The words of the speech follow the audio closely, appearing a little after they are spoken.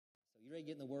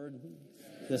Ready to get in the Word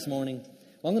this morning?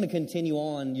 Well, I'm going to continue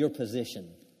on your position.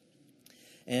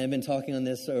 And I've been talking on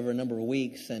this over a number of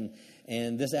weeks. And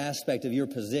this aspect of your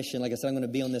position, like I said, I'm going to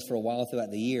be on this for a while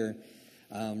throughout the year.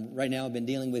 Right now I've been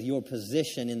dealing with your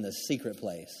position in the secret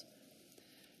place.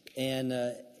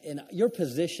 And your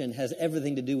position has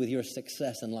everything to do with your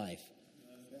success in life.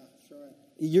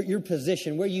 Your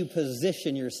position, where you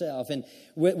position yourself, and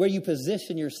where you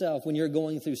position yourself when you're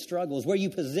going through struggles, where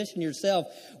you position yourself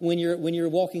when you're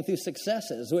walking through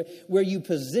successes, where you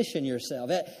position yourself.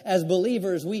 As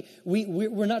believers,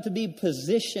 we're not to be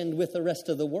positioned with the rest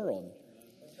of the world.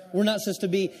 We're not supposed to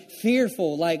be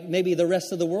fearful like maybe the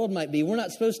rest of the world might be. We're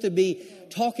not supposed to be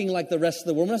talking like the rest of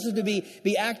the world. We're not supposed to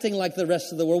be acting like the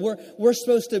rest of the world. We're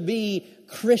supposed to be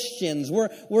Christians.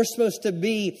 We're supposed to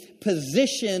be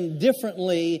positioned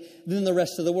differently than the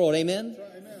rest of the world. Amen?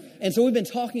 Amen. And so we've been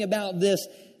talking about this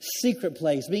secret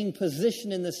place, being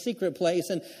positioned in the secret place.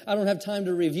 And I don't have time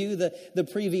to review the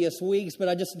previous weeks, but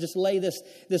I just lay this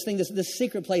thing. This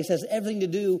secret place has everything to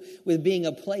do with being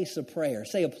a place of prayer.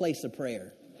 Say a place of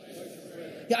prayer.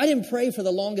 Yeah, I didn't pray for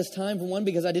the longest time, for one,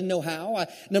 because I didn't know how.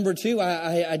 Number two,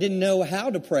 I didn't know how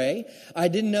to pray. I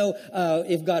didn't know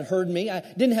if God heard me. I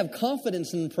didn't have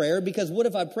confidence in prayer, because what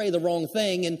if I pray the wrong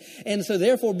thing? And so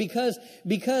therefore, because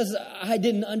I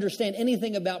didn't understand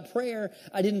anything about prayer,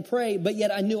 I didn't pray, but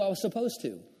yet I knew I was supposed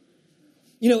to.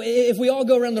 You know, if we all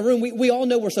go around the room, we all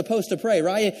know we're supposed to pray,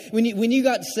 right? When you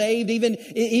got saved, even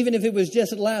if it was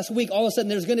just last week, all of a sudden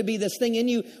there's going to be this thing in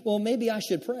you, well, maybe I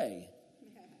should pray.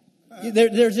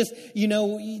 There's just,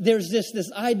 there's just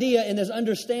this idea and this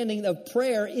understanding of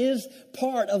prayer is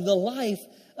part of the life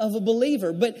of a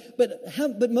believer. But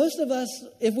most of us,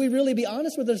 if we really be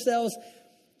honest with ourselves,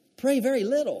 pray very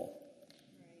little.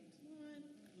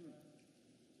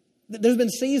 There's been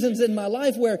seasons in my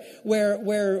life where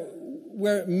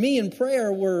me and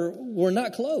prayer were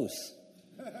not close.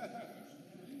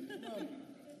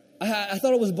 I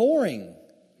thought it was boring.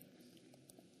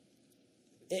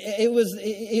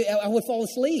 I would fall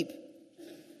asleep.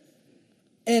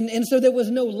 And so there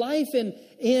was no life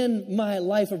in my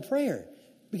life of prayer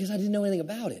because I didn't know anything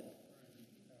about it.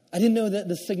 I didn't know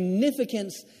the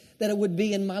significance that it would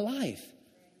be in my life.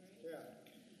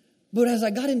 But as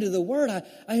I got into the Word, I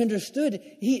understood.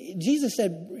 Jesus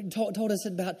told us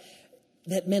about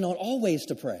that men ought always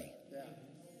to pray.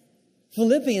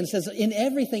 Philippians says, in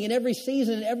everything, in every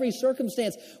season, in every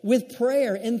circumstance, with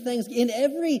prayer and things, in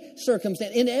every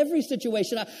circumstance, in every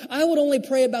situation, I would only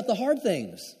pray about the hard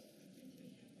things.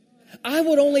 I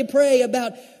would only pray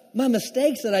about my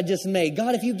mistakes that I just made.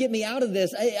 God, if you get me out of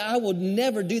this, I will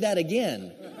never do that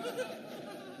again.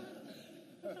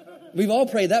 We've all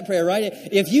prayed that prayer, right?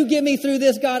 If you get me through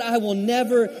this, God, I will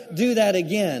never do that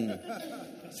again.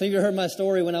 So you heard my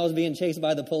story when I was being chased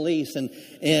by the police, and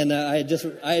I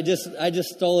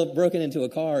just broken into a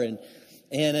car, and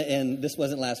this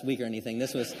wasn't last week or anything.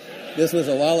 This was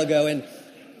a while ago,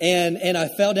 and I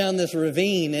fell down this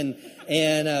ravine,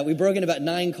 and we broke into about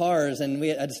 9 cars, and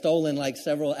I'd stolen like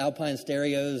several Alpine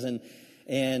stereos and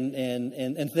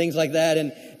things like that,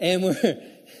 and we're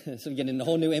so getting a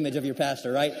whole new image of your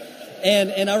pastor, right?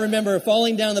 And I remember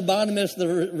falling down the bottom of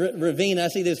the ravine. I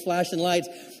see these flashing lights.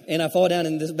 And I fall down,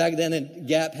 and back then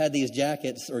Gap had these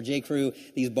jackets, or J. Crew,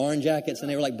 these barn jackets, and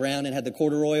they were like brown and had the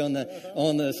corduroy on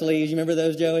the sleeves. You remember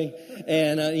those, Joey?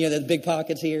 And the big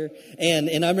pockets here.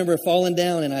 And I remember falling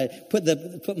down, and I put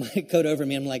my coat over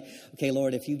me. I'm like, okay,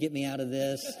 Lord, if you get me out of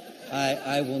this,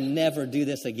 I will never do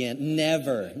this again,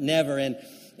 never.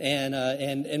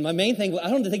 And my main thing, I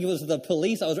don't think it was the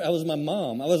police. I was my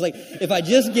mom. I was like, if I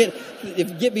just get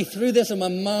me through this, and my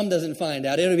mom doesn't find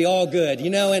out, it'll be all good,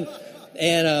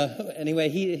 And anyway,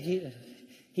 he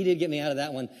did get me out of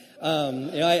that one.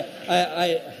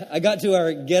 I got to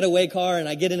our getaway car, and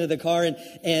I get into the car,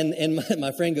 and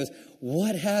my friend goes,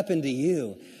 "What happened to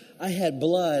you?" I had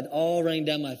blood all running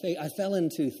down my face. I fell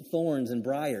into thorns and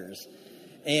briars.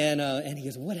 And he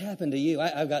goes, "What happened to you?"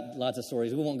 I've got lots of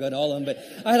stories. We won't go to all of them, but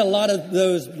I had a lot of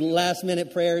those last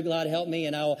minute prayer, God help me,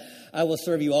 and I will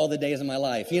serve you all the days of my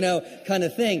life, kind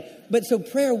of thing. But so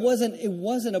prayer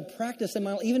wasn't a practice in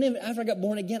my life. Even after I got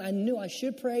born again, I knew I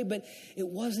should pray, but there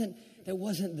wasn't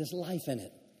this life in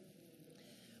it.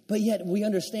 But yet we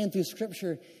understand through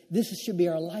Scripture, this should be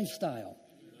our lifestyle.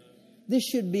 This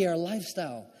should be our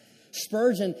lifestyle.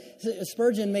 Spurgeon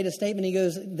made a statement. He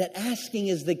goes that asking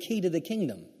is the key to the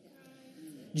kingdom.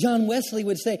 John Wesley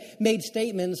made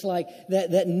statements like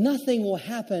that nothing will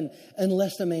happen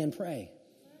unless a man pray.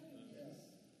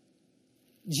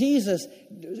 Jesus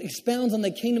expounds on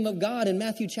the kingdom of God in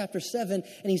Matthew chapter 7,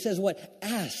 and he says what?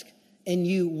 Ask and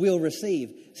you will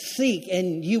receive. Seek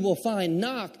and you will find.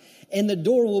 Knock and the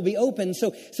door will be open.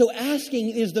 So asking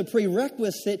is the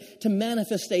prerequisite to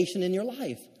manifestation in your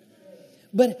life.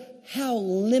 But how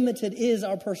limited is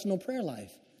our personal prayer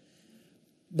life?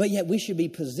 But yet we should be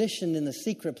positioned in the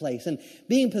secret place. And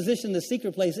being positioned in the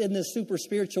secret place in this super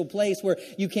spiritual place where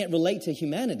you can't relate to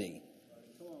humanity.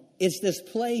 It's this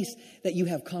place that you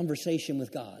have conversation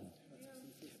with God.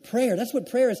 Prayer, that's what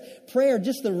prayer is. Prayer,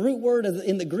 just the root word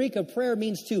in the Greek of prayer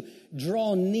means to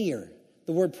draw near.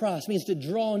 The word pros means to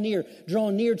draw near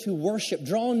to worship,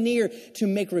 draw near to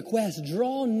make requests,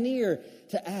 draw near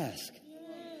to ask.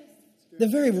 The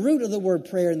very root of the word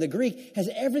prayer in the Greek has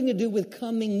everything to do with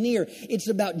coming near. It's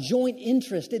about joint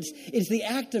interest. It's the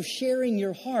act of sharing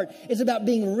your heart. It's about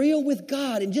being real with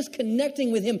God and just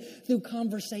connecting with Him through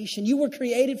conversation. You were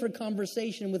created for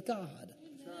conversation with God.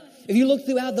 If you look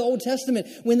throughout the Old Testament,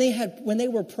 when they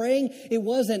were praying, it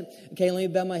wasn't, okay, let me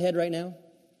bow my head right now.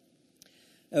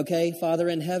 Okay, Father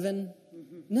in heaven.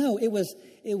 No, it was,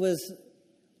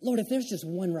 Lord, if there's just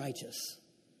one righteous,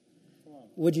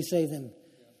 would you save them?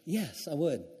 Yes, I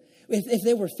would. If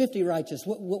there were 50 righteous,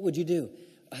 what would you do?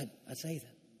 I'd save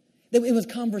them. It was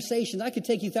conversations. I could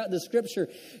take you throughout the scripture.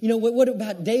 You know, what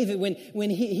about David when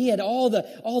he had all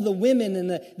the women and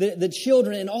the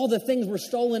children and all the things were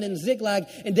stolen in Ziklag,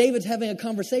 and David's having a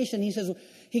conversation.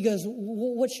 He goes,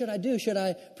 what should I do? Should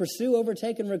I pursue,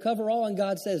 overtake, and recover all? And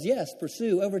God says, yes,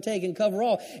 pursue, overtake, and cover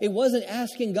all. It wasn't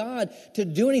asking God to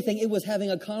do anything. It was having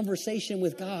a conversation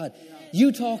with God.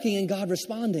 You talking and God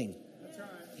responding.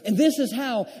 And this is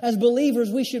how, as believers,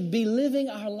 we should be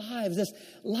living our lives, this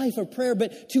life of prayer.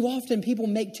 But too often people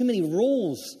make too many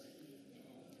rules.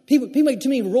 People make too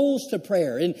many rules to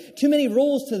prayer and too many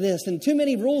rules to this and too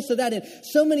many rules to that and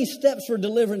so many steps for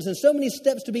deliverance and so many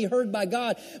steps to be heard by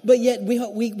God. But yet we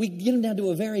get them down to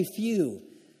a very few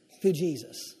through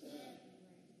Jesus.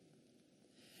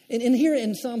 And here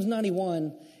in Psalms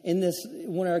 91, in this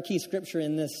one of our key scripture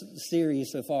in this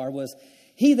series so far was,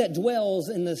 he that dwells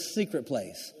in the secret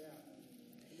place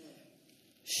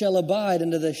shall abide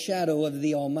under the shadow of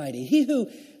the Almighty. He who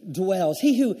dwells,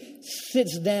 he who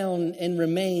sits down and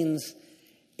remains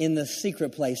in the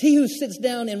secret place, he who sits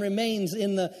down and remains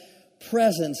in the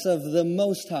presence of the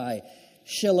Most High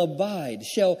shall abide,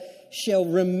 shall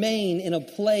remain in a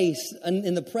place,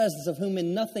 in the presence of whom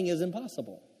in nothing is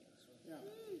impossible.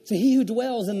 So he who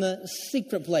dwells in the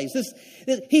secret place,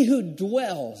 he who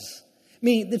dwells, I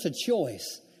mean, it's a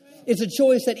choice. It's a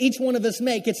choice that each one of us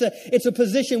make. It's a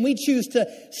position we choose to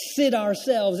sit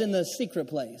ourselves in the secret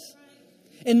place.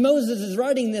 And Moses is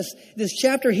writing this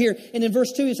chapter here, and in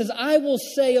verse 2 he says, I will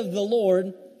say of the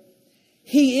Lord,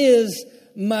 He is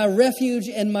my refuge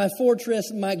and my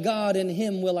fortress, my God, in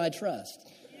Him will I trust.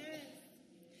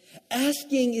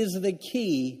 Asking is the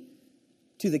key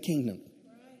to the kingdom.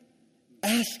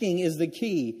 Asking is the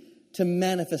key to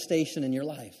manifestation in your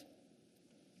life.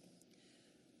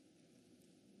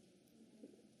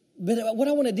 But what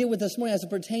I want to deal with this morning as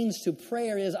it pertains to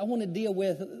prayer is I want to deal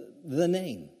with the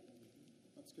name.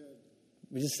 That's good.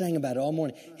 We just sang about it all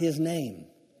morning. His name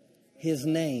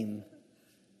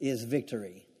is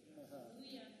victory.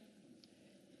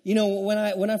 You know, when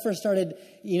I first started,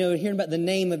 hearing about the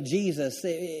name of Jesus,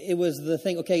 it was the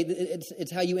thing, okay,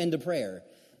 it's how you end a prayer.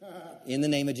 In the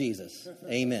name of Jesus.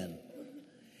 Amen.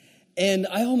 And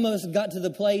I almost got to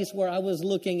the place where I was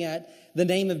looking at the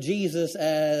name of Jesus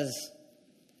as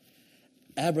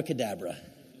abracadabra.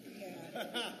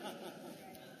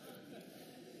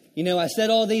 I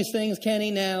said all these things, Kenny,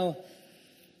 now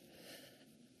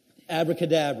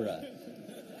abracadabra.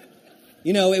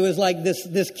 It was like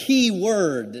this key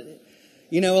word,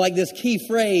 like this key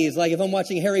phrase, like if I'm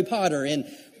watching Harry Potter and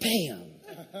bam,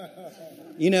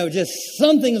 just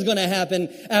something's going to happen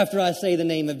after I say the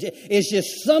name of Jesus. It's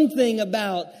just something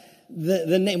about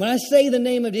the name. When I say the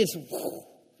name of Jesus,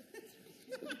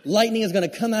 lightning is going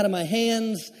to come out of my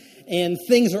hands and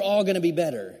things are all going to be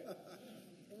better.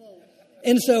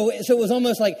 And so it was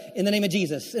almost like, in the name of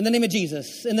Jesus, in the name of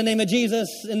Jesus, in the name of Jesus,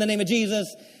 in the name of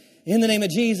Jesus, in the name of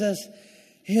Jesus,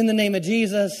 in the name of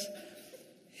Jesus,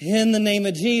 in the name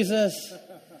of Jesus,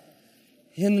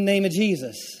 in the name of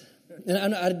Jesus.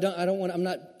 And I don't want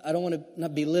to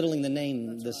not belittling the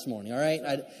name this morning. All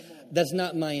right, that's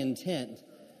not my intent.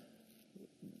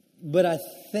 But I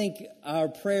think our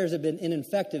prayers have been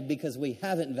ineffective because we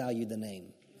haven't valued the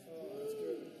name.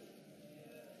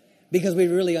 Because we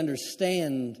really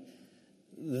understand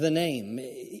the name.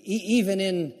 Even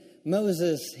in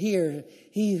Moses here,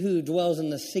 he who dwells in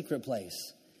the secret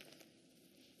place.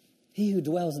 He who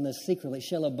dwells in the secret place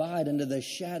shall abide under the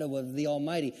shadow of the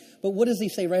Almighty. But what does he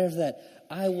say right after that?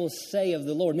 I will say of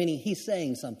the Lord, meaning he's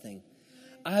saying something.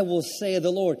 I will say of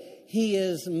the Lord, He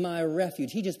is my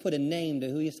refuge. He just put a name to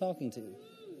who He's talking to.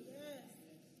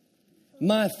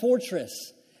 My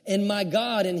fortress and my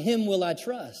God, in Him will I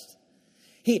trust.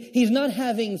 He's not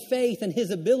having faith in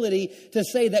His ability to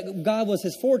say that God was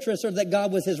His fortress or that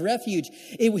God was His refuge.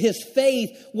 His faith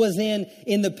was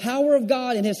in the power of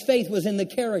God, and His faith was in the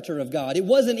character of God. It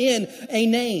wasn't in a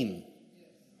name.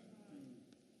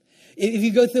 If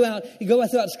you go throughout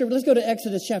Scripture, let's go to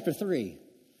Exodus chapter 3.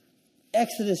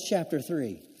 Exodus chapter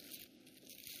 3.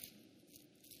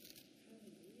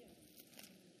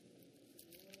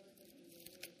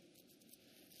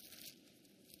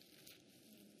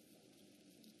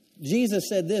 Jesus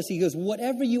said this, He goes,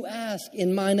 whatever you ask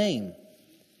in my name,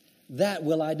 that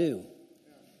will I do.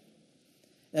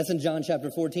 That's in John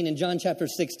chapter 14. In John chapter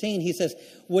 16, He says,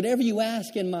 whatever you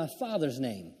ask in my Father's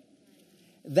name,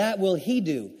 that will He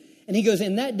do. And He goes,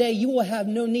 in that day you will have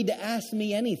no need to ask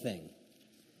me anything.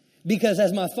 Because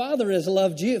as my Father has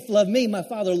loved me, my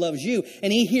Father loves you.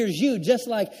 And He hears you just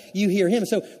like you hear Him.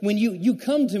 So when you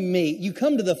come to me, you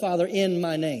come to the Father in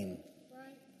my name.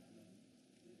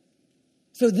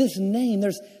 So this name,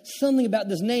 there's something about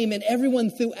this name, and everyone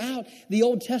throughout the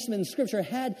Old Testament and Scripture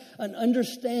had an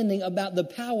understanding about the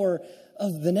power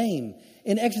of the name.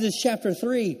 In Exodus chapter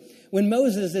 3, when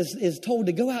Moses is told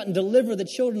to go out and deliver the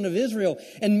children of Israel,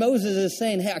 and Moses is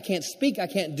saying, hey, I can't speak, I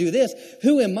can't do this.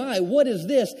 Who am I? What is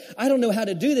this? I don't know how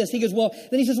to do this. He goes,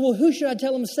 then he says, who should I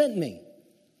tell him sent me?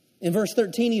 In verse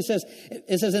 13,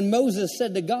 it says, and Moses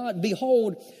said to God,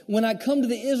 behold, when I come to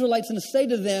the Israelites and say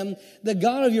to them, the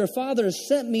God of your fathers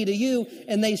sent me to you,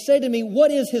 and they say to me,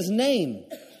 what is His name?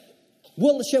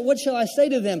 What shall I say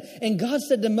to them? And God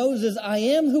said to Moses, I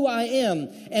am who I am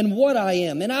and what I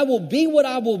am, and I will be what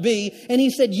I will be. And He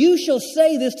said, you shall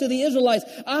say this to the Israelites,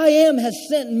 I am has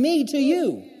sent me to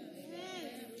you.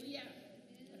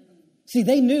 See,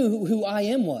 they knew who I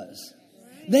am was.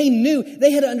 They knew,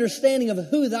 they had an understanding of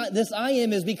who this I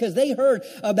am is because they heard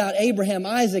about Abraham,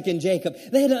 Isaac, and Jacob.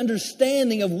 They had an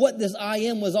understanding of what this I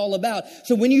am was all about.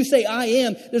 So when you say I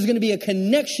am, there's going to be a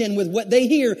connection with what they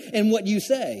hear and what you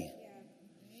say.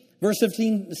 Verse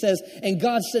 15 says, and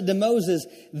God said to Moses,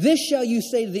 this shall you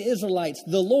say to the Israelites,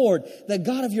 the Lord, the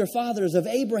God of your fathers, of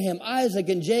Abraham, Isaac,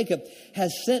 and Jacob,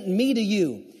 has sent me to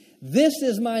you. This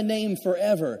is my name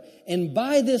forever, and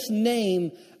by this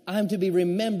name I'm to be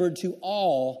remembered to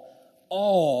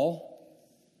all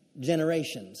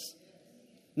generations.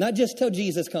 Not just till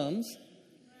Jesus comes,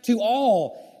 to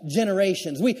all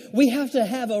generations. We have to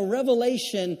have a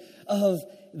revelation of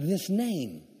this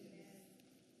name.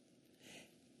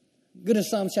 Go to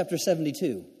Psalm chapter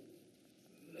 72.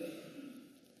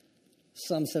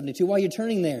 Psalm 72. While you're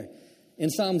turning there,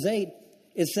 in Psalms 8,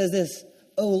 it says this,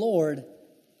 O Lord,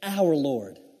 our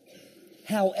Lord,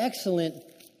 how excellent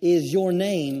is your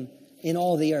name in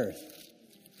all the earth.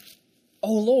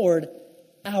 O Lord,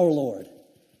 our Lord,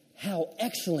 how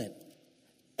excellent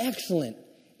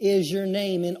is your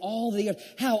name in all the earth.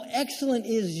 How excellent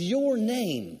is your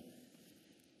name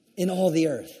in all the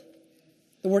earth.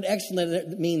 The word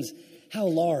excellent means how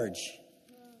large,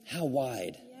 how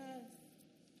wide,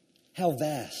 how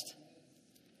vast,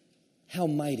 how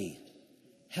mighty,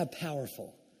 how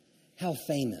powerful, how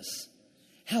famous.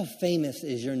 How famous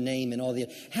is your name in all the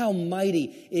earth? How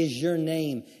mighty is your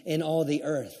name in all the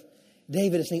earth?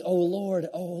 David is saying, oh Lord,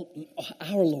 oh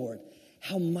our Lord,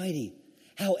 how mighty,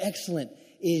 how excellent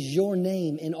is your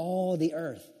name in all the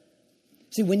earth.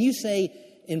 See, when you say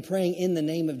in praying in the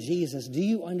name of Jesus, do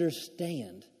you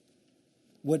understand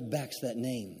what backs that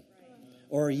name?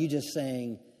 Or are you just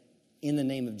saying in the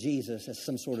name of Jesus as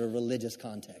some sort of religious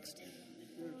context?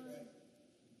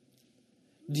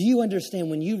 Do you understand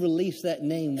when you release that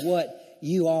name what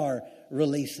you are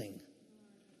releasing?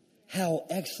 How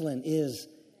excellent is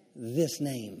this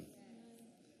name?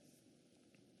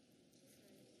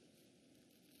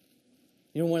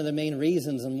 You know, one of the main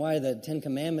reasons and why the Ten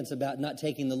Commandments about not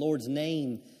taking the Lord's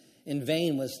name in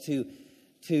vain was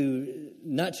to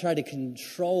not try to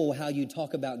control how you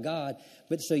talk about God,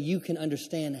 but so you can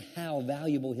understand how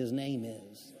valuable His name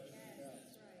is.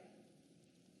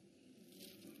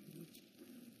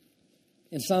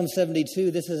 In Psalm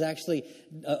 72, this is actually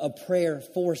a prayer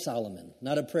for Solomon.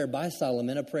 Not a prayer by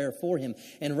Solomon, a prayer for him.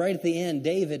 And right at the end,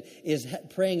 David is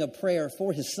praying a prayer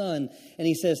for his son. And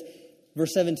he says,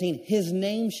 verse 17, His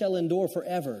name shall endure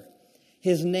forever.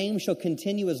 His name shall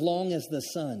continue as long as the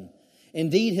sun.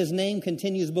 Indeed, His name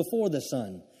continues before the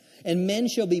sun. And men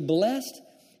shall be blessed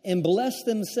and bless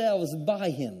themselves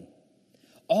by Him.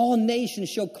 All nations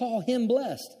shall call Him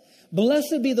blessed.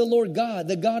 Blessed be the Lord God,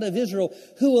 the God of Israel,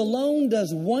 who alone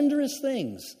does wondrous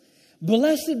things.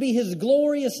 Blessed be His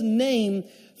glorious name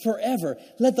forever.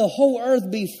 Let the whole earth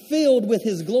be filled with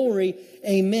his glory.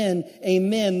 Amen.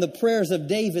 Amen. The prayers of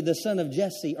David, the son of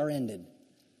Jesse, are ended.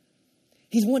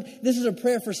 This is a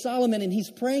prayer for Solomon, and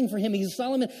he's praying for him. He's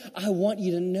Solomon, I want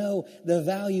you to know the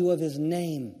value of his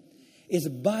name. It's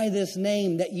by this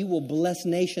name that you will bless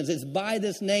nations. It's by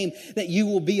this name that you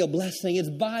will be a blessing. It's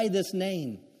by this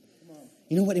name.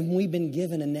 You know what? And we've been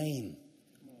given a name.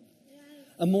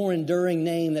 A more enduring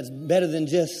name that's better than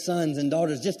just sons and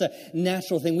daughters, just a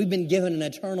natural thing. We've been given an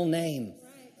eternal name.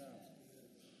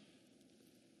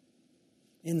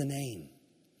 In the name.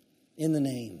 In the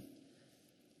name.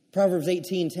 Proverbs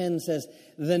 18:10 says,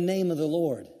 the name of the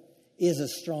Lord is a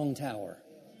strong tower,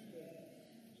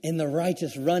 and the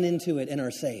righteous run into it and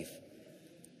are safe.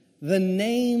 The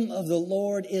name of the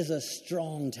Lord is a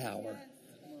strong tower,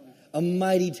 a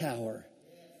mighty tower.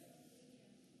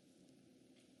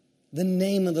 The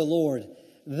name of the Lord,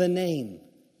 the name,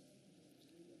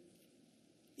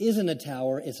 isn't a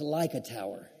tower, it's like a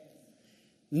tower.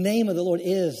 The name of the Lord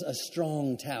is a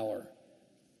strong tower.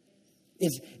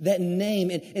 It's that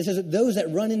name, and it says that those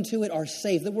that run into it are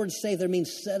safe. The word safe there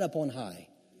means set up on high.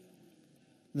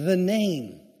 The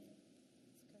name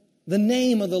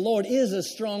of the Lord is a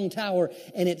strong tower,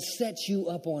 and it sets you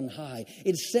up on high.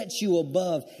 It sets you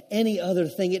above any other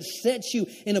thing. It sets you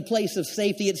in a place of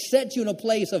safety. It sets you in a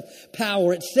place of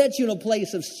power. It sets you in a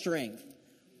place of strength.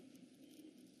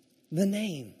 The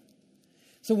name.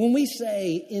 So when we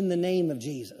say in the name of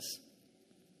Jesus,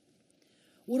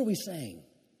 what are we saying?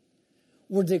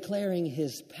 We're declaring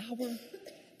his power,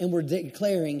 and we're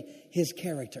declaring his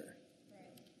character.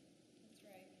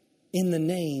 In the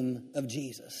name of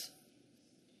Jesus.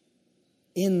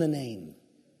 In the name.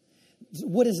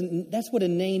 That's what a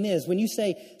name is. When you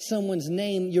say someone's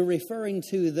name, you're referring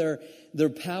to their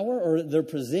power or their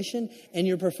position, and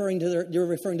you're referring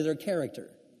to their character.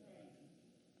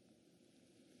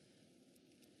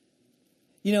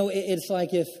 You know, it's like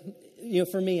if,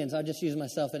 for me, and I'll just use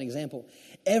myself as an example.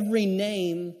 Every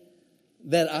name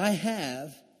that I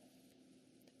have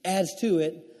adds to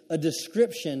it a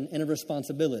description and a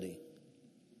responsibility.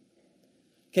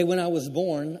 Okay, when I was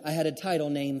born, I had a title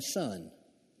named son.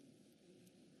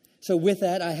 So with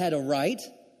that, I had a right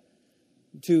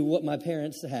to what my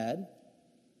parents had,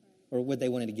 or what they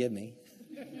wanted to give me.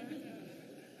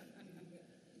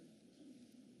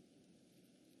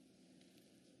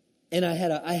 And I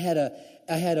had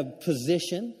a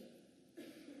position.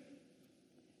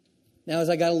 Now, as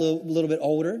I got a little bit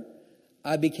older,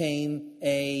 I became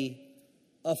a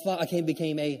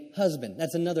husband.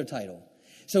 That's another title.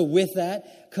 So with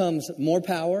that comes more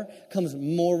power, comes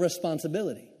more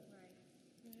responsibility.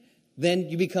 Then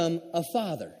you become a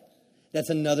father. That's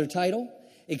another title.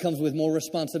 It comes with more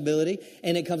responsibility,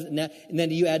 and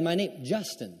then you add my name,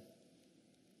 Justin.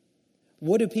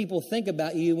 What do people think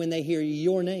about you when they hear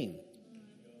your name?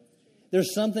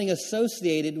 There's something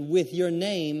associated with your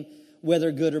name,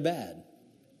 whether good or bad.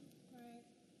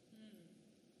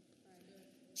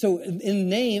 So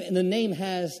the name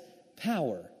has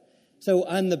power. So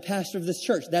I'm the pastor of this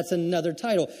church. That's another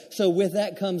title. So with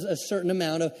that comes a certain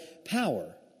amount of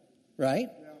power, right?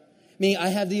 Yeah. Meaning I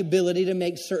have the ability to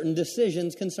make certain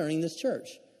decisions concerning this church.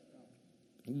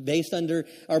 Based under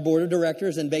our board of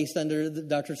directors and based under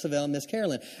Dr. Savelle and Miss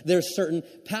Carolyn. There's certain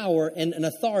power and an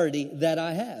authority that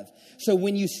I have. So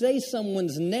when you say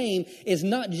someone's name, it's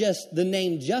not just the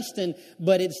name Justin,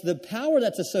 but it's the power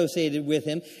that's associated with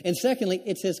him. And secondly,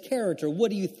 it's his character. What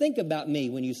do you think about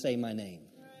me when you say my name?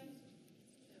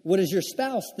 What does your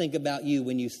spouse think about you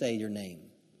when you say your name?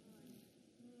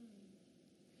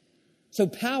 So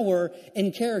power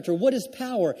and character. What is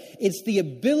power? It's the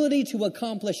ability to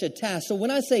accomplish a task. So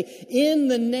when I say in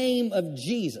the name of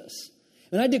Jesus,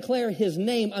 when I declare his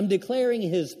name, I'm declaring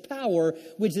his power,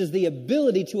 which is the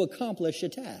ability to accomplish a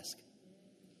task.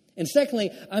 And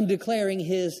secondly, I'm declaring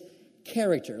his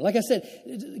character. Like I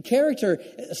said, character,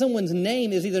 someone's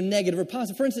name is either negative or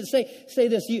positive. For instance, say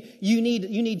this, you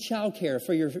need childcare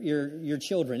for your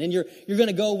children, and you're going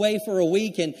to go away for a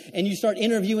week, and you start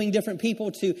interviewing different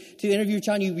people to interview your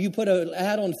child. You put an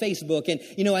ad on Facebook, and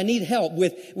I need help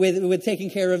with taking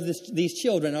care of these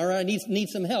children, or I need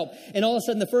some help. And all of a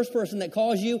sudden, the first person that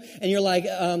calls you, and you're like,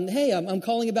 hey, I'm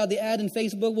calling about the ad in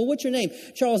Facebook. Well, what's your name?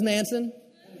 Charles Manson.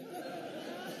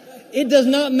 It does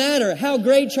not matter how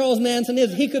great Charles Manson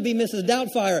is. He could be Mrs.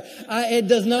 Doubtfire. It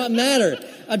does not matter.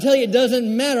 I tell you, it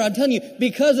doesn't matter. I'm telling you,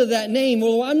 because of that name,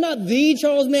 well, I'm not the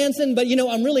Charles Manson, but,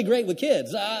 I'm really great with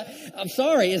kids. I'm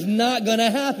sorry. It's not going to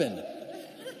happen.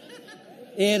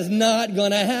 It's not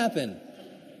going to happen.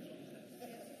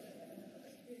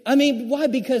 I mean, why?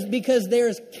 Because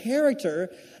there's character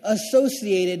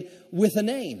associated with a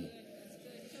name.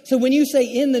 So when you say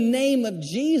in the name of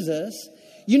Jesus,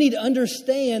 you need to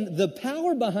understand the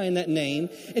power behind that name,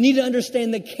 and you need to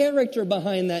understand the character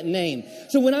behind that name.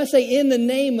 So when I say in the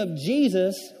name of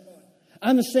Jesus,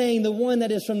 I'm saying the one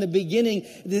that is from the beginning,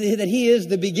 that he is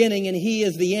the beginning and he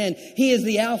is the end. He is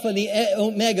the Alpha and the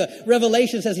Omega.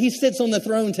 Revelation says he sits on the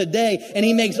throne today and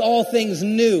he makes all things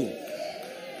new.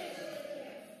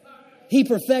 He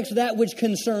perfects that which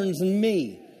concerns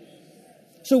me.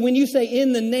 So when you say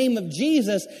in the name of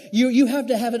Jesus, you have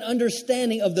to have an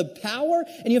understanding of the power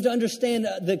and you have to understand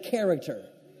the character.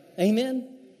 Amen?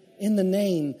 In the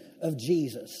name of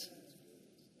Jesus.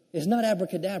 It's not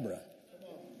abracadabra.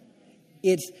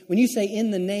 It's when you say in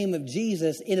the name of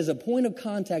Jesus, it is a point of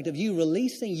contact of you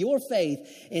releasing your faith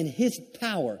in his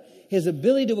power, his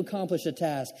ability to accomplish a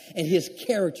task, and his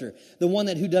character, the one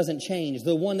who doesn't change,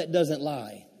 the one that doesn't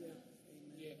lie,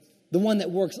 the one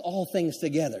that works all things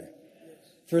together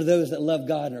for those that love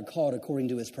God and are called according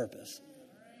to his purpose.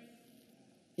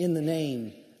 In the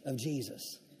name of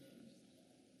Jesus.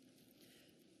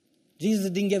 Jesus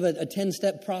didn't give a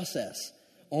 10-step process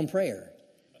on prayer.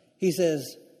 He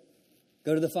says,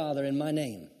 go to the Father in my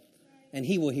name, and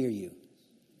he will hear you.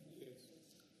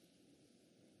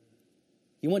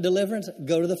 You want deliverance?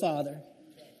 Go to the Father.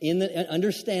 In the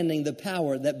understanding the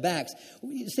power that backs.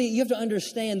 See, you have to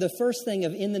understand the first thing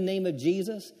of in the name of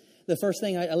Jesus. The first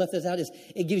thing I left this out is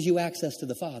it gives you access to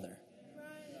the Father.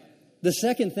 The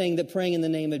second thing that praying in the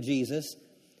name of Jesus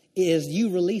is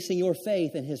you releasing your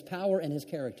faith in his power and his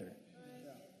character.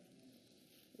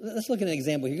 Let's look at an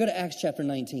example here. Go to Acts chapter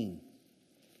 19.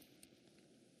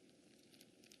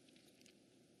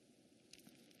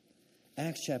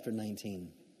 Acts chapter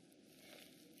 19.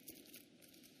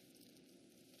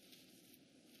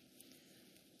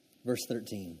 Verse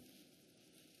 13.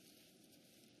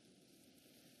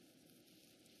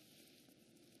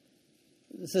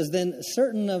 It says, then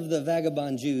certain of the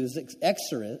vagabond Jews,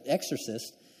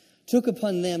 exorcists, took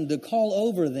upon them to call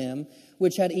over them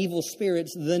which had evil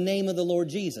spirits the name of the Lord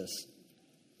Jesus,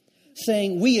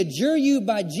 saying, we adjure you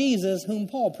by Jesus whom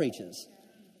Paul preaches.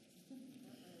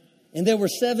 And there were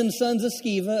 7 sons of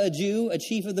Sceva, a Jew, a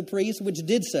chief of the priests, which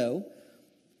did so.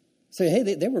 So,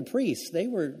 hey, they were priests. They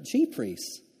were chief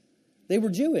priests. They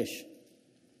were Jewish.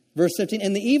 Verse 15,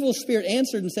 and the evil spirit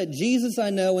answered and said, Jesus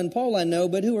I know and Paul I know,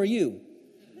 but who are you?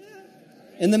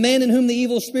 And the man in whom the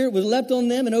evil spirit was leapt on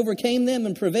them and overcame them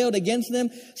and prevailed against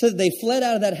them, so that they fled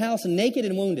out of that house naked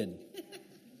and wounded.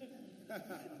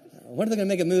 When are they going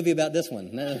to make a movie about this one?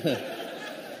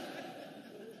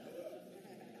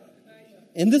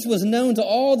 And this was known to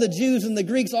all the Jews and the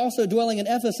Greeks also dwelling in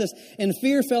Ephesus, and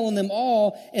fear fell on them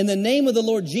all, and the name of the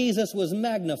Lord Jesus was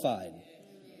magnified.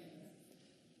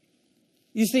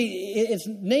 You see, its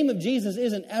name of Jesus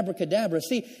isn't abracadabra.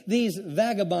 See, these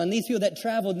vagabond, these people that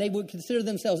traveled, they would consider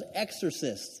themselves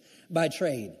exorcists by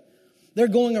trade. They're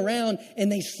going around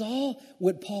and they saw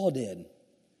what Paul did.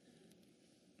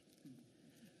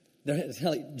 It's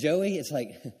like Joey, it's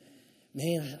like,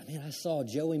 man, I saw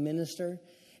Joey minister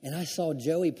and I saw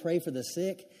Joey pray for the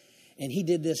sick, and he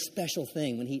did this special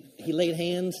thing. When he laid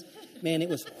hands, man, it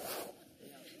was,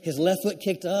 his left foot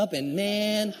kicked up, and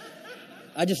man,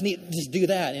 I just do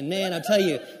that. And man, I tell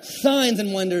you, signs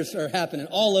and wonders are happening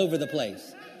all over the place.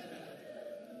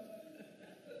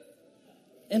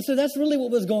 And so that's really what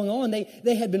was going on.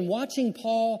 They had been watching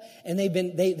Paul, and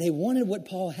they wanted what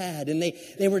Paul had, and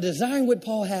they were desiring what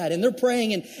Paul had, and they're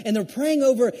praying, and they're praying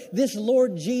over this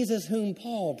Lord Jesus whom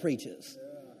Paul preaches.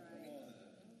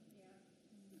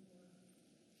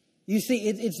 You see,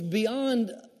 it's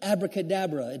beyond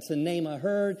abracadabra. It's a name I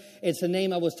heard. It's a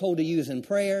name I was told to use in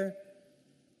prayer.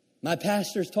 My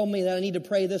pastors told me that I need to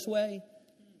pray this way.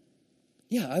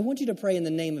 Yeah, I want you to pray in the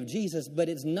name of Jesus, but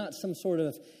it's not some sort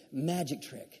of magic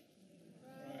trick.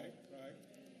 Right.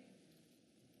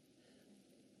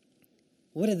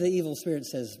 What if the evil spirit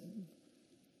says,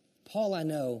 Paul I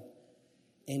know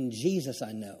and Jesus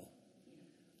I know,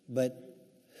 but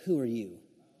who are you?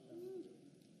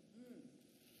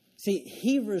 See,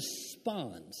 he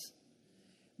responds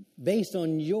based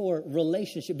on your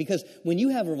relationship. Because when you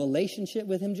have a relationship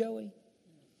with him, Joey,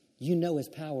 you know his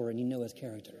power and you know his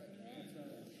character.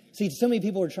 See, so many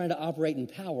people are trying to operate in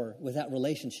power without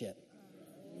relationship.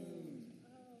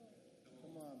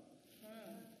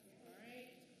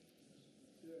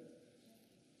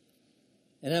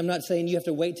 And I'm not saying you have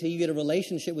to wait till you get a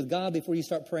relationship with God before you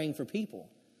start praying for people.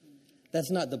 That's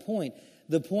not the point.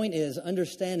 The point is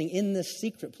understanding in this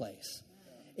secret place,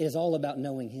 it is all about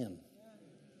knowing him.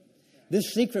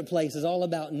 This secret place is all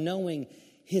about knowing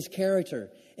his character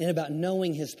and about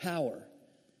knowing his power.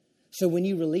 So when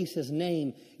you release his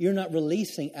name, you're not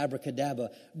releasing abracadabra.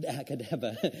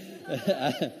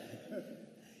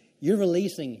 You're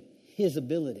releasing his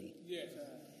ability.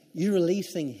 You're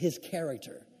releasing his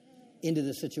character into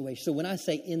the situation. So when I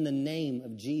say in the name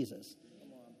of Jesus,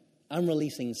 I'm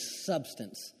releasing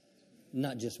substance,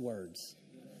 not just words.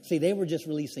 See, they were just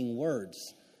releasing words.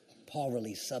 Paul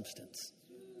released substance.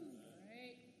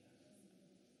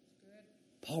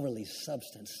 Paul released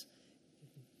substance.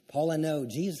 Paul I know,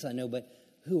 Jesus I know, but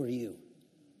who are you?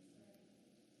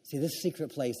 See, this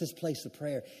secret place, this place of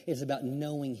prayer is about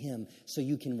knowing him so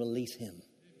you can release him.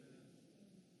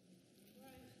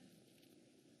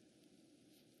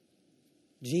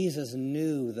 Jesus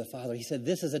knew the Father. He said,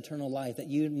 this is eternal life, that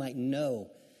you might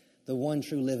know the one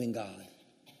true living God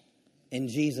and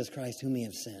Jesus Christ whom he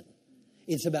has sent.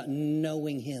 It's about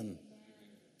knowing him.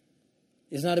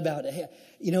 It's not about,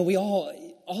 we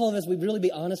all of us, we really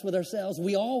be honest with ourselves.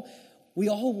 We all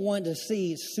want to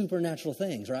see supernatural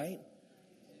things, right?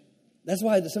 That's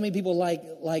why so many people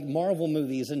like Marvel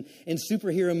movies and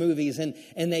superhero movies and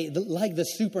they like the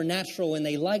supernatural and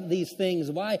they like these things.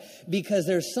 Why? Because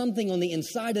there's something on the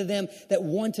inside of them that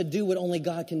want to do what only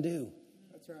God can do.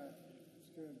 That's right. That's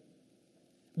good.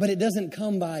 But it doesn't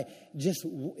come by just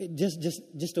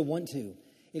to want to.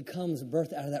 It comes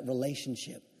birthed out of that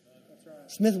relationship. That's right.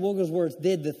 Smith Wigglesworth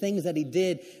did the things that he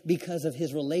did because of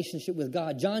his relationship with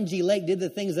God. John G. Lake did the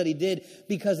things that he did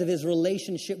because of his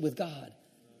relationship with God.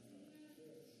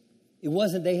 It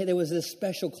wasn't there was this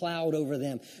special cloud over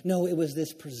them. No, it was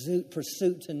this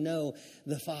pursuit to know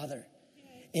the Father.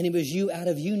 And it was you, out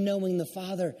of you knowing the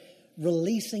Father,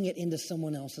 releasing it into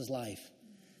someone else's life.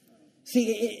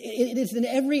 See, it is in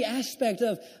every aspect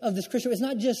of this Christian. It's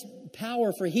not just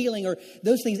power for healing or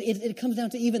those things. It comes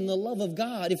down to even the love of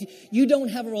God. If you don't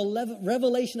have a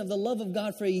revelation of the love of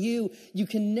God for you, you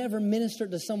can never minister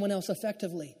to someone else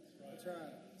effectively. That's right.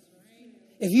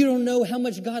 If you don't know how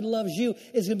much God loves you,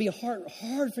 it's going to be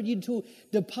hard for you to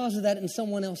deposit that in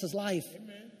someone else's life.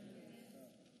 Amen.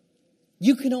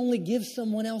 You can only give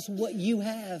someone else what you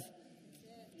have.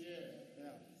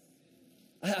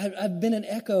 I've been an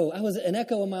echo. I was an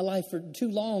echo in my life for too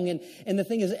long. And the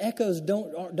thing is, echoes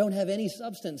don't have any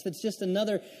substance. It's just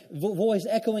another voice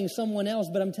echoing someone else.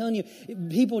 But I'm telling you,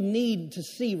 people need to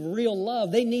see real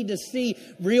love. They need to see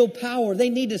real power.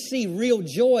 They need to see real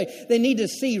joy. They need to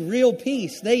see real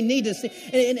peace. They need to see.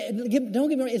 And don't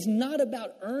get me wrong, it's not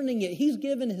about earning it. He's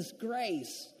given his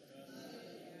grace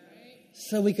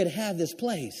so we could have this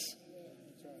place.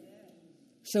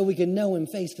 So we could know him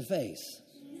face to face.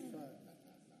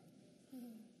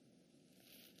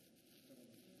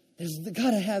 There's got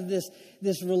to have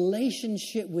this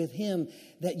relationship with him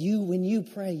that when you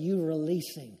pray, you're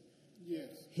releasing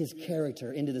his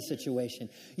character into the situation.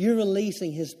 You're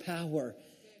releasing his power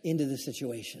into the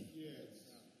situation.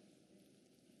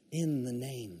 In the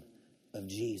name of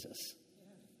Jesus.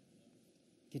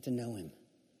 Get to know him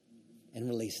and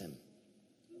release him.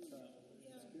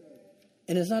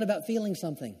 And it's not about feeling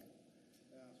something.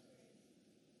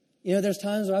 There's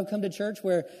times where I've come to church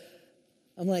where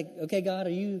I'm like, okay, God,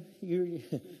 are you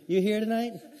here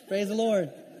tonight? Praise the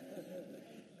Lord.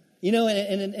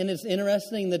 And it's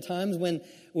interesting the times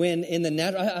when in the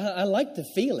natural, I like to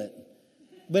feel it,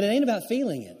 but it ain't about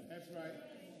feeling it. That's right.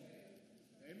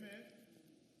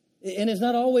 Amen. And it's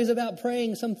not always about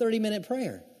praying some 30-minute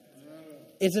prayer.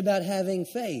 It's about having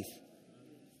faith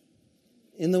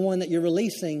in the one that you're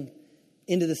releasing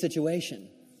into the situation.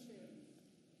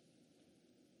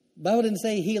 The Bible didn't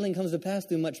say healing comes to pass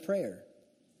through much prayer.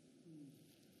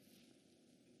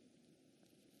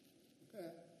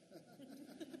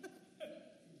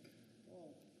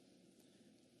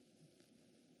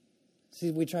 See,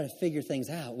 we try to figure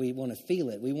things out. We want to feel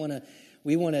it. We want to.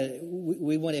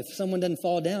 If someone doesn't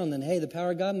fall down, then hey, the power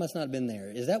of God must not have been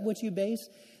there. Is that what you base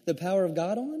the power of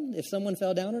God on? If someone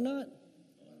fell down or not?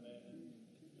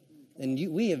 And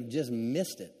we have just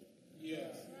missed it.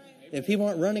 Yes. If people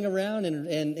aren't running around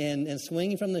and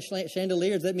swinging from the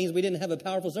chandeliers, that means we didn't have a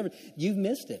powerful service. You've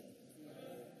missed it.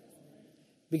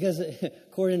 Because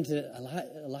according to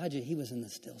Elijah, he was in the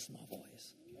still small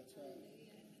voice. That's right.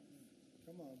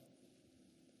 Come on.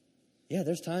 Yeah,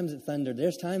 there's times it thundered.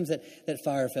 There's times that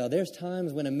fire fell. There's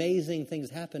times when amazing things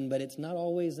happen, but it's not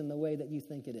always in the way that you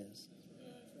think it is.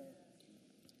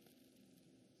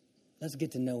 Let's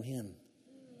get to know him.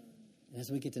 And as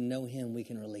we get to know him, we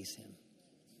can release him.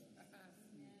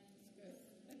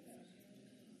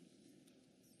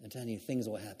 I'm telling you, things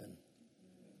will happen.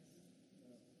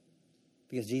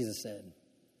 Because Jesus said,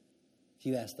 if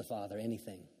you ask the Father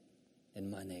anything in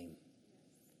my name,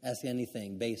 ask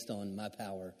anything based on my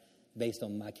power, based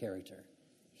on my character,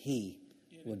 he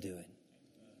will do it.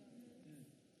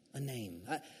 A name.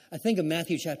 I think of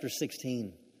Matthew chapter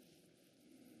 16.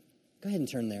 Go ahead and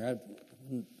turn there. I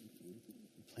wasn't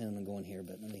planning on going here,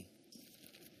 but let me.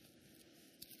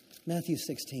 Matthew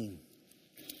 16.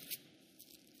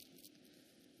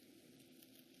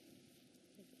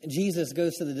 Jesus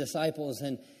goes to the disciples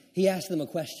and he asks them a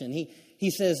question.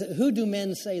 He says, "Who do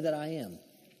men say that I am?"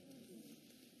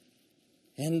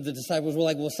 And the disciples were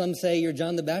like, "Well, some say you're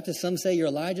John the Baptist, some say you're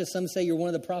Elijah, some say you're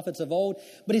one of the prophets of old."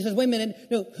 But he says, "Wait a minute,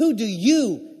 no, who do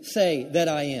you say that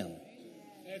I am?"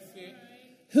 That's it.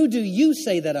 Who do you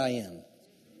say that I am?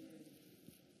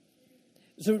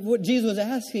 So what Jesus was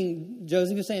asking,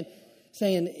 Joseph was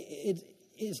saying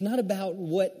it's not about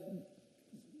what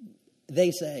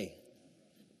they say.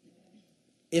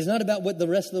 It's not about what the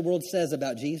rest of the world says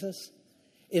about Jesus.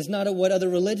 It's not what other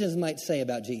religions might say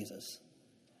about Jesus.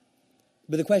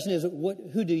 But the question is,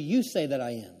 who do you say that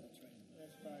I am?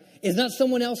 It's not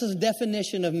someone else's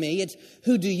definition of me. It's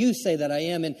who do you say that I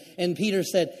am? And Peter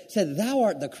said, "Thou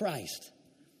art the Christ,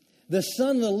 the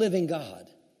Son of the living God."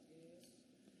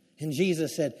 And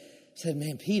Jesus said,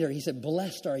 "Man, Peter," he said,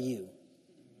 "blessed are you."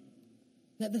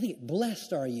 Now,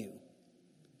 blessed are you.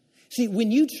 See,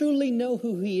 when you truly know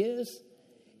who he is,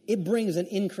 it brings an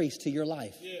increase to your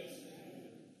life. Yes.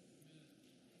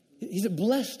 He said,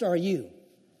 "Blessed are you.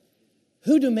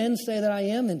 Who do men say that I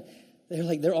am?" And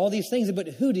they're all these things, but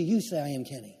who do you say I am,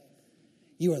 Kenny?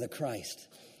 You are the Christ.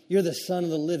 You're the Son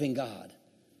of the living God.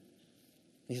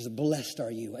 And he says, "Blessed are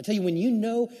you." I tell you, when you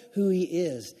know who he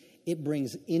is, it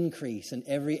brings increase in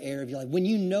every area of your life. When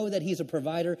you know that he's a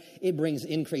provider, it brings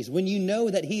increase. When you know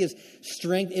that he is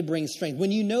strength, it brings strength.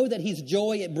 When you know that he's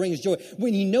joy, it brings joy.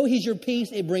 When you know he's your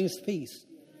peace, it brings peace.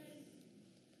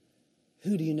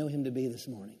 Who do you know him to be this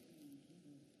morning?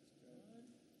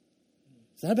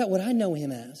 It's not about what I know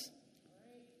him as.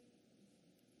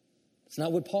 It's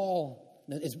not what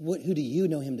it's who do you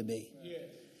know him to be? Yes.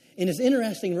 And it's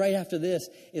interesting, right after this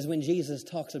is when Jesus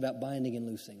talks about binding and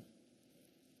loosing.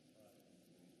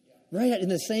 Right in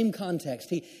the same context,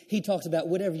 he talks about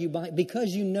whatever you bind,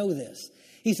 because you know this.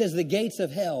 He says, "The gates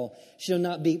of hell shall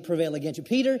not prevail against you."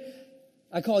 Peter,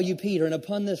 I call you Peter, and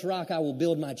upon this rock I will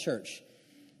build my church.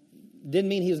 Didn't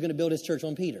mean he was going to build his church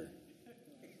on Peter.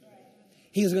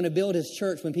 He was going to build his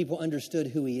church when people understood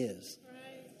who he is.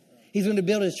 He's going to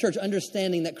build his church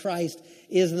understanding that Christ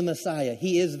is the Messiah.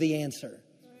 He is the answer.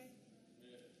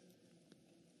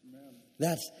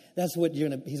 That's what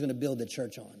he's going to build the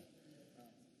church on.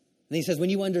 And he says, when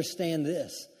you understand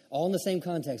this, all in the same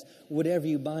context, whatever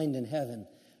you bind in heaven,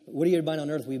 whatever you bind on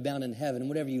earth will be bound in heaven, and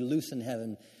whatever you loose in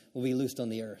heaven will be loosed on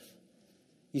the earth.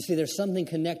 You see, there's something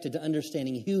connected to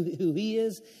understanding who he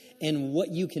is and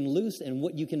what you can loose and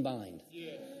what you can bind.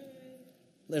 Yeah.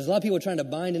 There's a lot of people trying to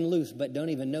bind and loose, but don't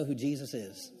even know who Jesus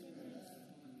is.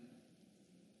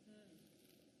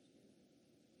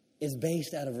 It's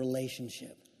based out of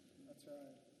relationship. That's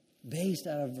right. Based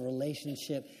out of a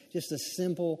relationship, just a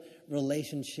simple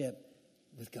relationship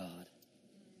with God.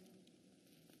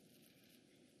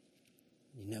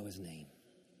 You know his name.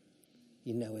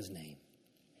 You know his name.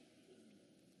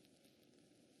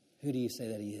 Who do you say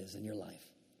that he is in your life?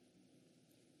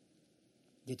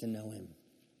 Get to know him.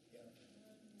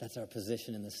 That's our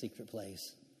position in the secret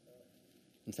place.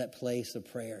 It's that place of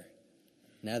prayer.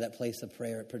 Now that place of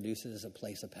prayer, it produces a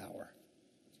place of power.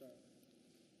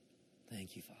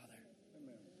 Thank you, Father.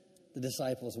 Amen. The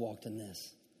disciples walked in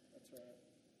this. That's right.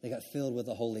 They got filled with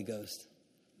the Holy Ghost.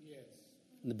 Yes.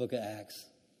 In the book of Acts.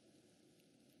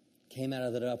 Came out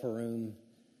of that upper room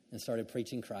and started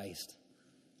preaching Christ.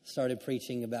 Started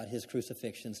preaching about his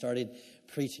crucifixion. Started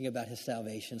preaching about his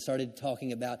salvation. Started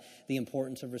talking about the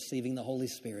importance of receiving the Holy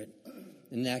Spirit.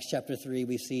 In Acts chapter 3,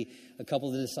 we see a couple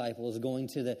of the disciples going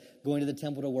to the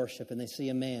temple to worship, and they see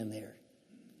a man there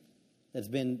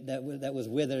that was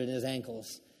withered in his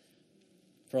ankles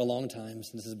for a long time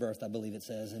since his birth, I believe it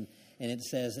says. And it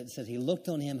says he looked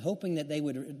on him, hoping that they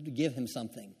would give him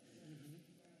something.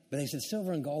 But they said,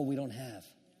 "Silver and gold we don't have.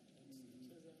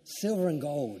 Silver and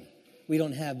gold we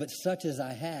don't have, but such as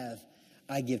I have,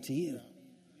 I give to you."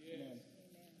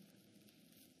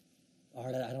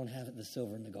 Lord, I don't have the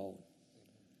silver and the gold.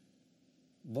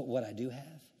 But what I do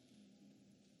have,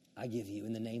 I give you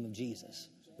in the name of Jesus.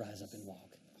 Rise up and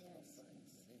walk.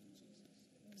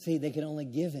 See, they could only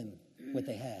give him what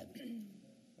they had.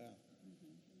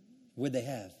 Would they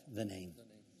have the name?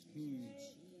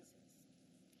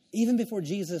 Even before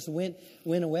Jesus went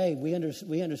away, we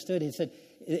understood. It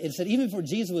said even before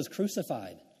Jesus was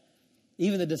crucified,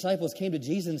 even the disciples came to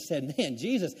Jesus and said, "Man,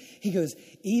 Jesus," he goes,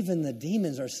 "even the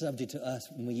demons are subject to us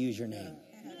when we use your name."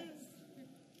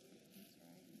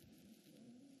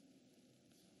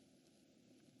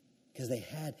 Because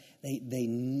they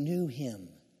knew him.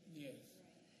 Yes.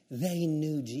 They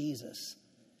knew Jesus.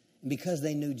 And because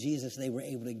they knew Jesus, they were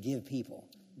able to give people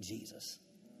Jesus.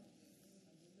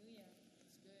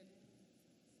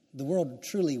 The world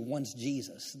truly wants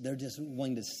Jesus. They're just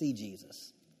wanting to see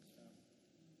Jesus.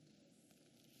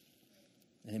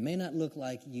 And it may not look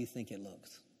like you think it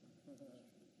looks.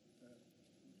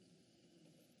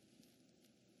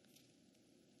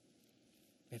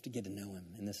 We have to get to know him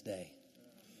in this day.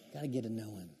 Got to get to know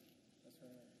him.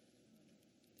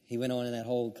 He went on in that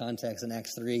whole context in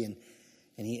Acts 3,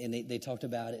 and they talked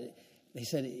about it. They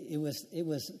said it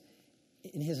was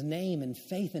in his name and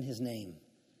faith in his name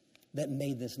that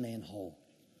made this man whole.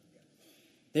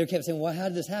 They kept saying, well, how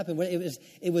did this happen? Well,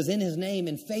 it was in his name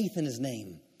and faith in his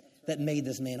name that made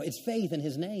this man whole. It's faith in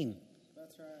his name.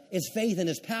 That's right. It's faith in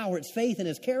his power. It's faith in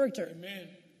his character. Amen.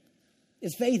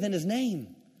 It's faith in his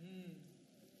name.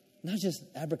 Not just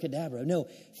abracadabra. No,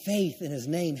 faith in his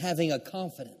name, having a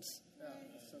confidence. Yeah,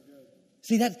 that's so good.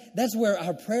 See, that's where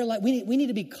our prayer life, we need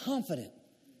to be confident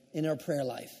in our prayer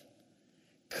life.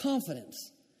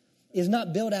 Confidence is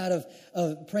not built out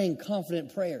of praying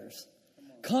confident prayers.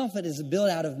 Confidence is built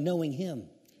out of knowing him.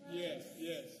 Yes,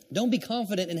 yes. Don't be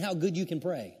confident in how good you can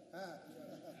pray.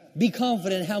 Be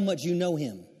confident in how much you know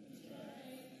him.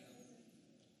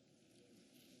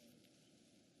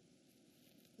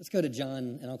 Let's go to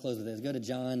John, and I'll close with this. Go to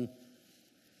John.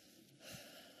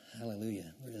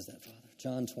 Hallelujah. Where is that, Father?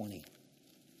 John 20.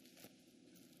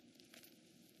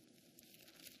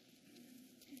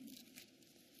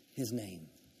 His name.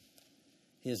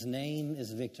 His name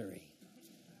is victory.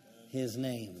 His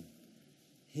name.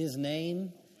 His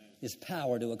name is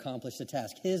power to accomplish the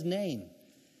task. His name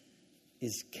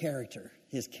is character.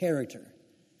 His character.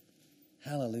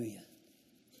 Hallelujah.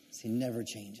 He never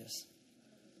changes.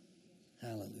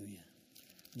 Hallelujah.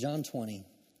 John 20.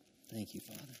 Thank you,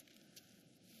 Father.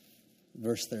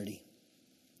 Verse 30.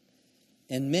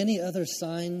 And many other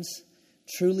signs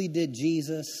truly did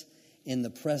Jesus in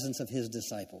the presence of his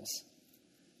disciples.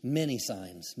 Many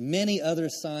signs. Many other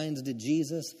signs did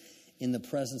Jesus in the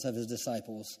presence of his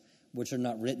disciples, which are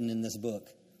not written in this book.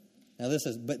 Now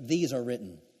but these are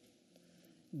written,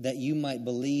 that you might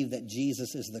believe that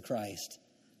Jesus is the Christ,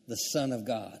 the Son of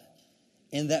God,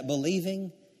 and that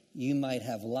believing you might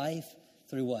have life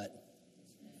through what?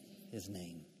 His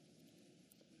name.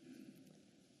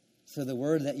 So the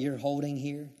word that you're holding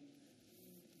here,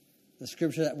 the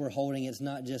scripture that we're holding, is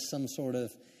not just some sort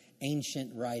of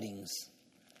ancient writings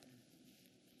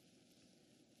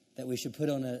that we should put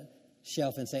on a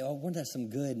shelf and say, oh, weren't that some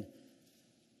good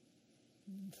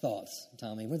thoughts,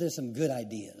 Tommy? Weren't there some good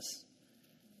ideas?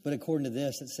 But according to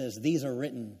this, it says, these are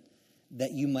written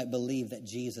that you might believe that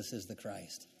Jesus is the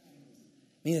Christ.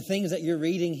 I mean, the things that you're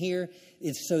reading here,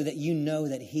 it's so that you know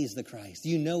that he's the Christ.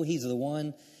 You know he's the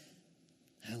one.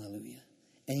 Hallelujah.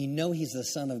 And you know he's the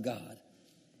Son of God.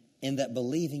 And that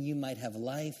believing you might have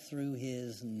life through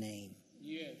his name.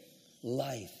 Yes.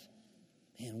 Life.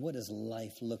 Man, what does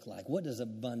life look like? What does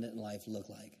abundant life look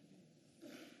like?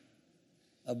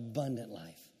 Abundant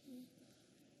life.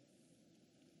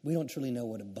 We don't truly know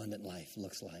what abundant life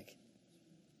looks like.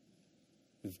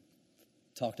 We've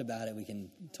talked about it. We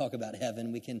can talk about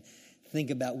heaven. We can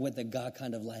think about what the God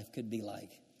kind of life could be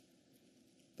like.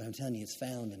 But I'm telling you, it's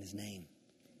found in his name.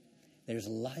 There's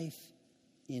life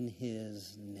in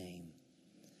his name.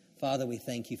 Father, we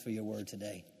thank you for your word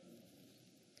today.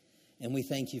 And we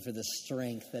thank you for the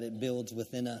strength that it builds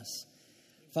within us.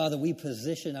 Father, we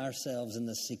position ourselves in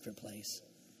the secret place.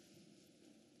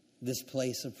 This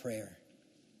place of prayer.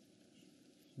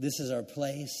 This is our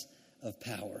place of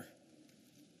power.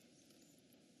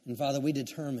 And Father, we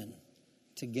determine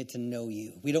to get to know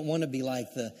you. We don't want to be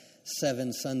like the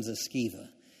 7 sons of Sceva.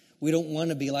 We don't want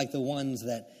to be like the ones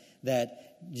that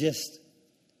just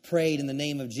prayed in the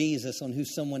name of Jesus on who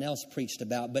someone else preached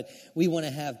about. But we want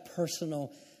to have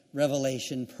personal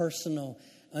revelation, personal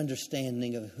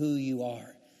understanding of who you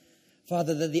are.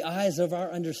 Father, that the eyes of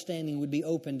our understanding would be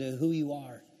open to who you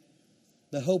are.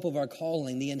 The hope of our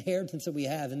calling, the inheritance that we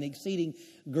have, and the exceeding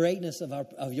greatness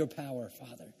of your power,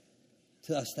 Father,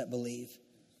 to us that believe.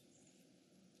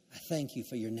 I thank you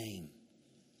for your name.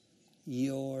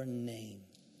 Your name.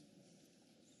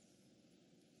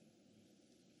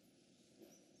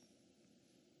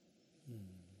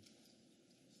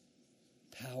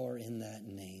 Power in that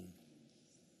name.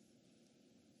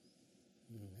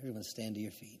 Everyone stand to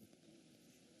your feet.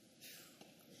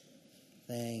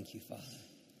 Thank you, Father.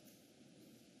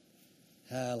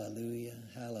 Hallelujah,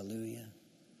 hallelujah.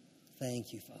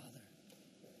 Thank you, Father.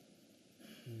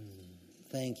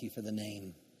 Thank you for the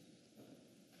name.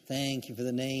 Thank you for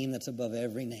the name that's above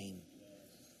every name.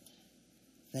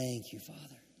 Thank you,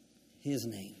 Father. His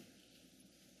name.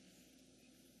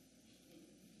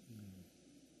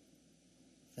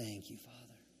 Thank you, Father.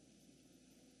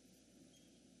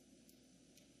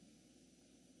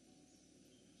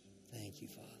 Thank you,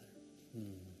 Father.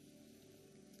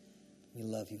 We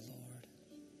love you, Lord.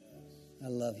 I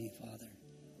love you, Father.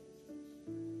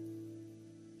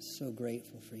 So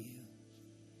grateful for you.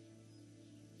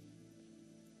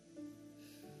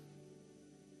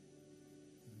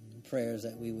 Prayers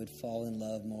that we would fall in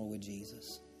love more with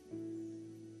Jesus.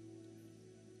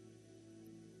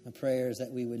 My prayer is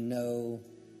that we would know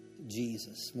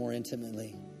Jesus more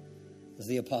intimately, as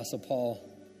the Apostle Paul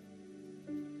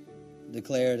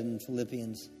declared in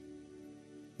Philippians,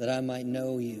 that I might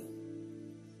know you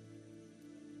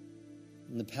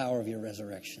and the power of your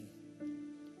resurrection.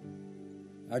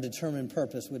 Our determined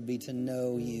purpose would be to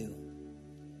know you.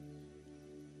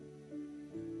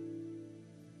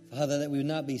 Father, that we would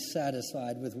not be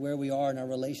satisfied with where we are in our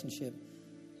relationship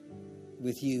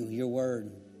with you, your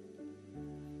word.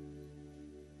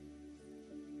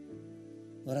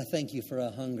 Lord, I thank you for a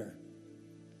hunger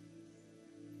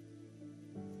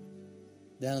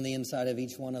down on the inside of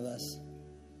each one of us.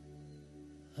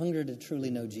 Hunger to truly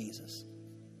know Jesus.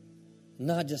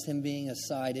 Not just him being a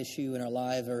side issue in our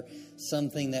life or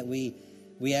something that we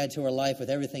add to our life with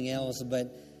everything else,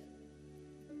 but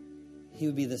he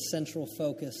would be the central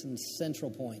focus and central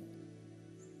point.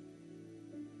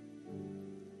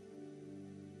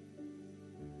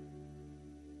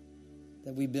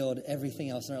 That we build everything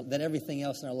else, that everything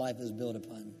else in our life is built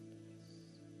upon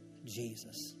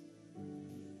Jesus.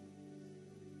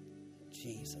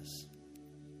 Jesus.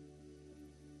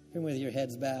 Bring with your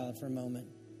heads bowed for a moment.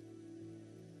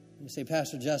 You say,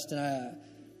 Pastor Justin,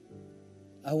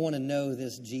 I want to know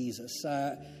this Jesus.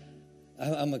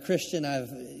 I'm a Christian. I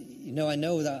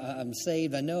know that I'm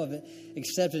saved. I know I've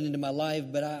accepted into my life,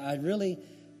 but I really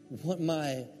want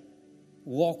my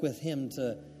walk with him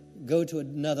to go to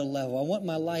another level. I want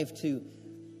my life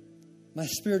my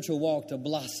spiritual walk to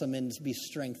blossom and be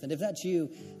strengthened. If that's you,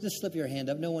 just slip your hand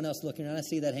up. No one else looking around. I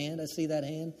see that hand. I see that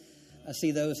hand. I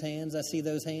see those hands. I see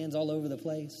those hands all over the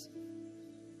place.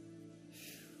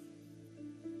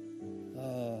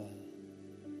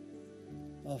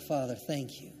 Oh, Father,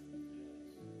 thank you.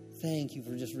 Thank you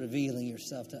for just revealing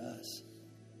yourself to us.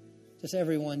 Just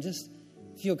everyone, just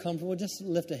feel comfortable. Just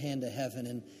lift a hand to heaven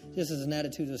and just as an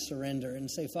attitude of surrender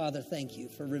and say, Father, thank you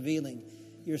for revealing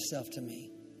yourself to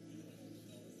me.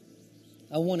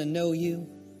 I want to know you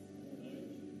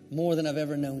more than I've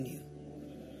ever known you.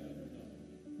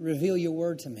 Reveal your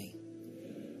word to me.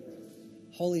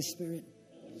 Holy Spirit,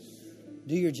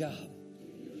 do your job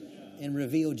and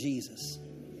reveal Jesus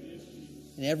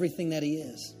and everything that he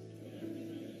is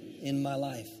in my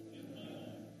life.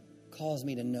 Cause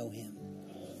me to know him,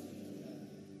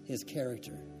 his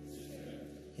character,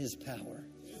 his power,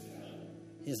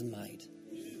 his might,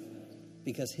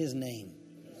 because his name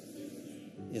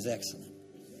is excellent.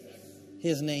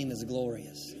 His name is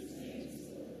glorious.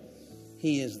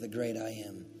 He is the great I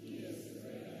am.